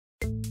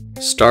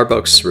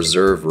Starbucks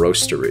Reserve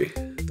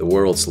Roastery, the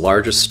world's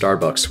largest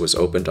Starbucks, was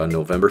opened on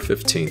November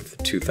 15,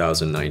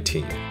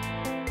 2019.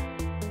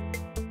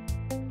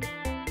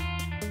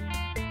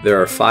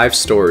 There are 5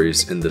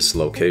 stories in this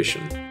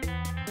location.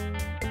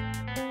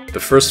 The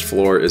first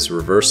floor is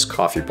Reverse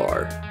Coffee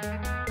Bar,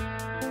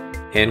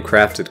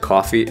 handcrafted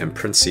coffee and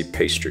princey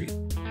pastry.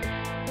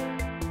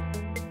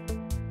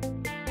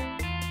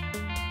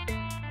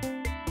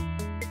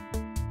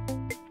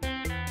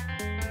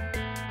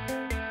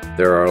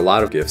 There are a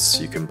lot of gifts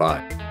you can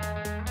buy.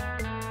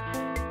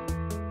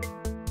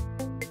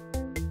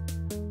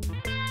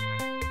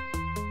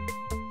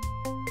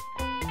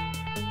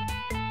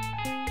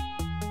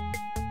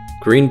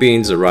 Green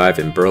beans arrive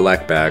in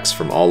burlap bags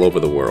from all over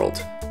the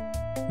world.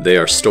 They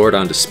are stored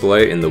on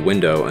display in the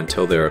window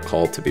until they are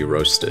called to be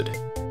roasted.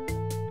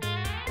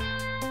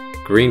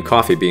 Green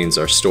coffee beans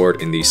are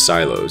stored in these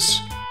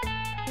silos.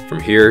 From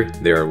here,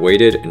 they are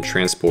weighted and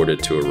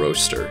transported to a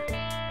roaster.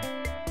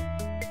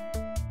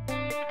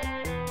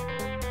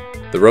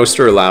 The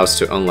roaster allows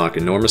to unlock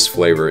enormous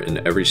flavor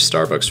in every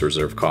Starbucks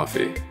Reserve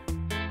coffee.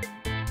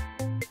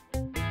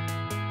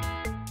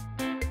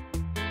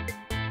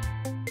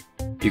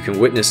 You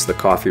can witness the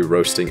coffee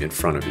roasting in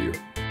front of you.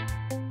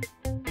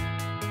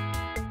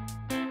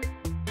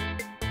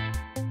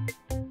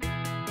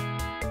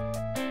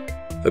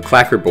 The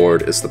clacker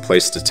board is the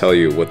place to tell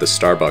you what the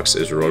Starbucks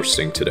is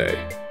roasting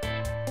today.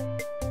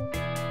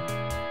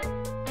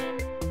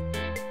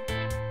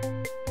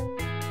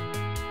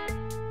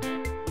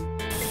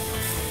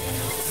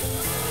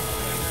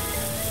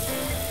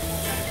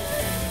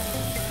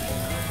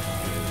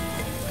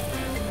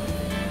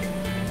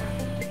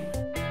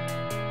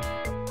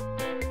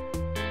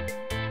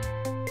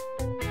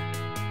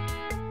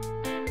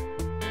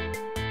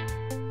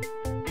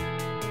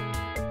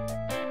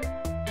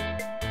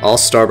 All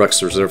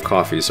Starbucks Reserve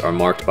coffees are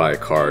marked by a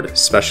card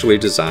specially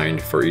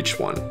designed for each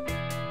one.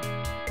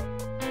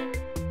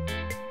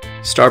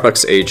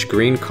 Starbucks age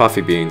green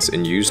coffee beans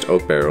in used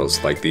oak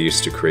barrels like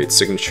these to create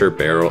signature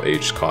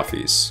barrel-aged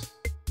coffees.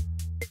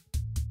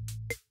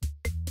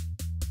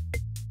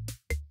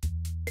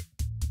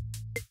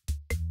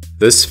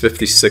 This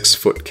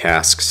 56-foot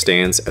cask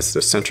stands as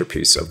the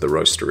centerpiece of the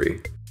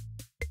roastery.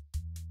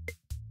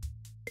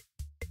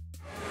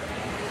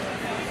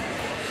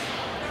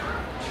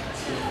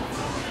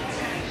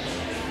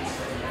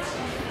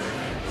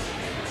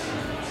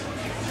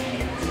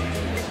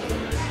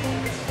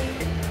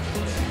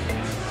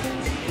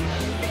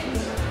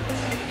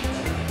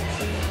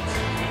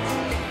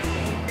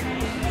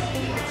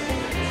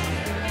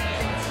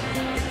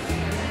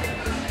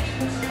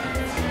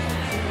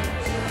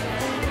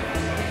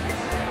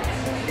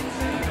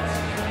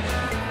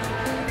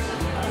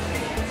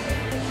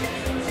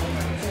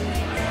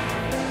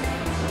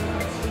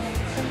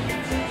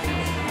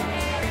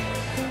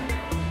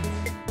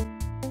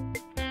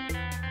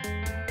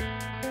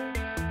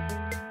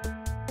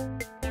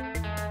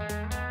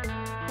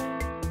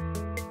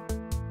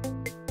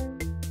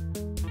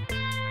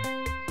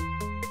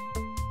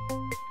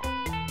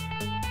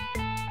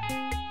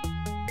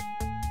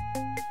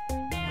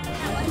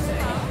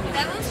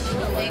 That one's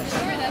called the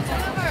Lakeshore. That's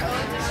one of our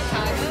own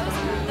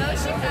Chicago's. Those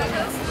Chicago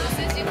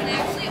exclusives you can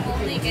actually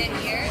only get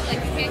here. Like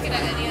you can't get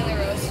at any other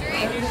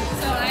roastery.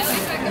 So I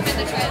always recommend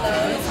to try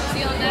those. So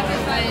you'll never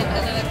find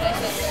another place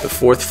like this.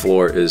 The 4th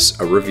floor is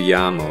a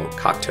Riviamo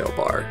cocktail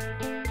bar.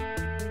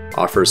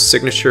 Offers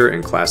signature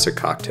and classic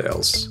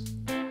cocktails.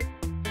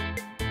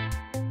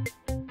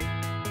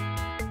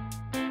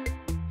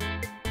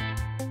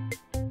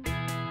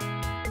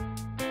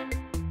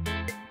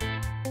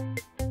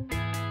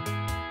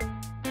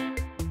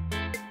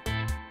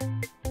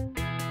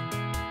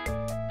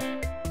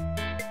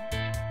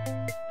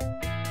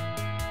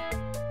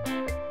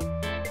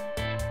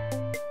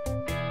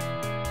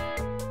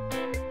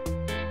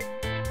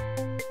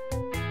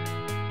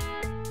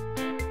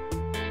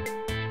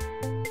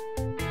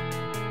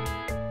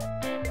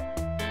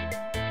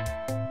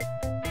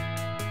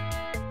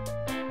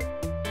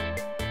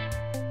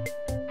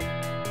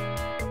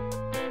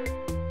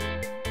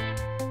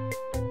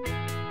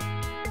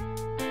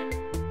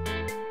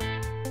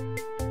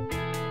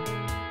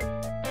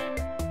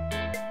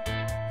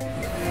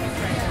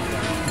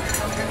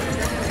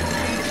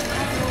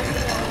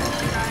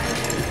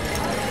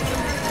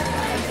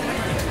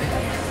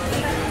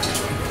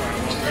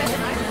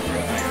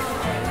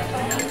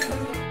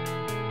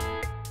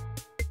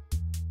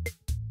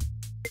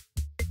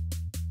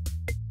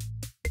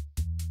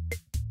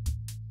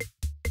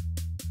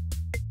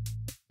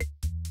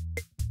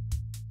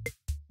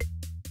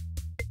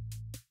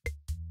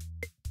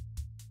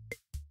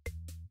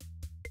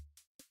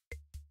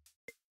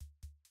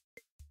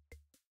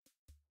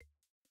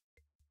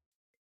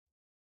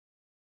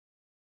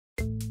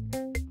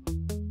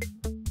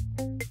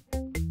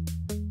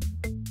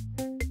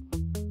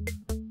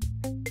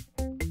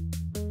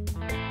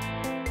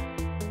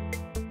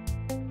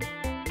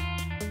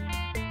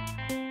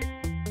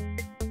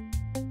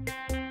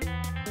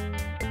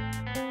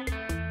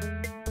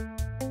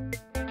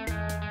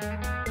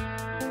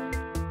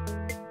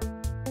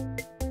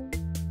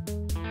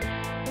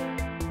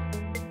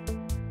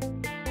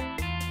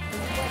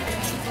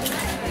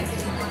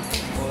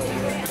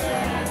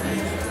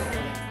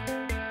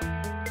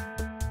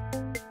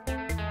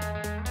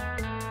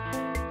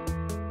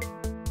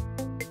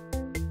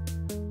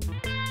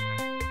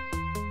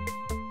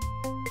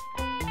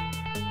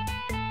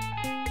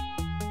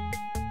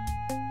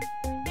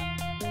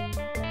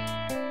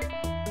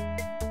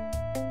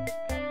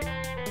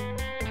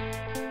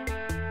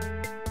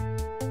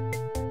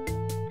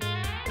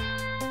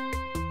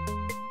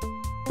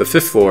 The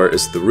fifth floor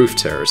is the roof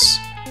terrace.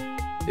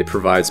 It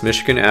provides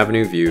Michigan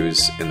Avenue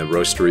views and the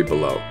roastery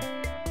below.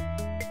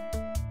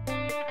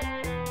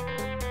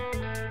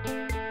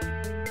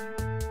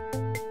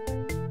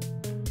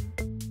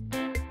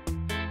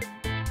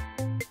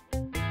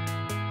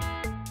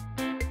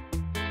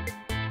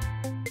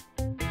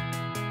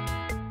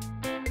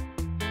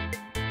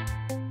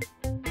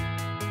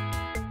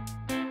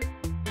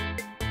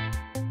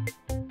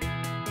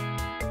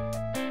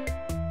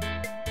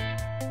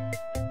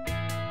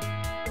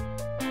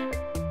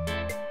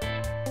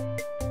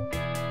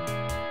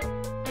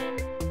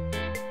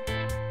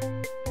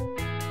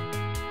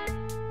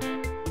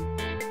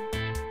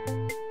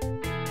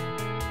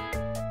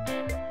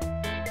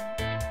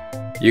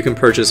 You can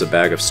purchase a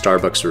bag of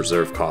Starbucks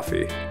Reserve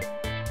coffee.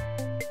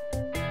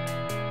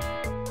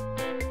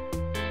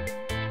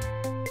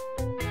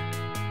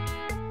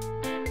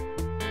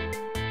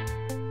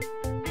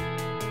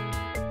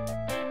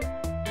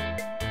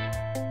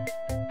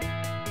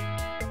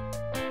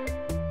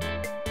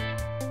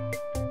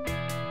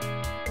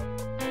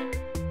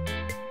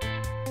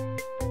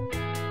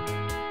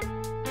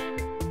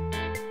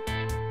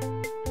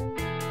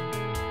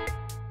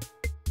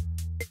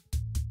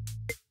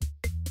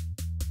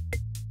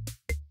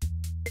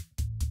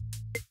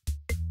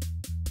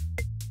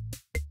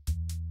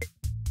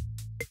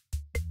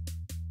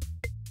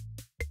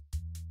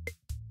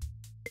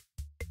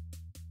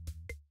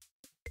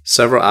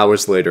 Several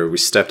hours later, we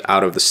stepped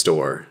out of the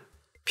store.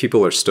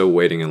 People are still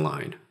waiting in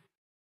line.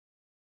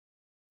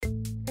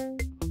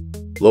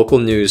 Local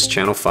news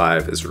Channel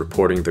 5 is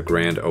reporting the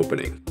grand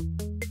opening.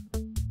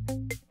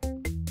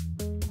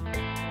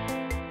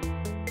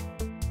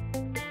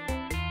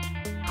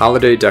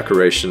 Holiday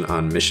decoration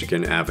on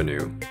Michigan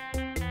Avenue.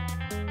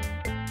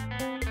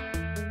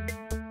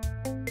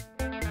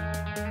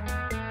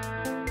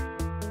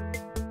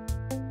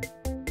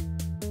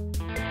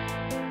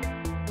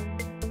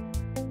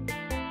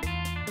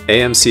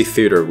 AMC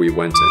Theater we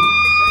went in.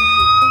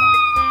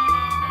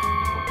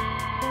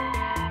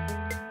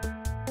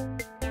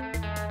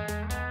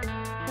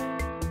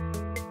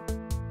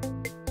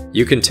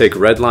 You can take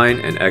Red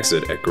Line and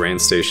exit at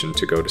Grand Station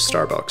to go to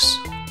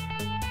Starbucks.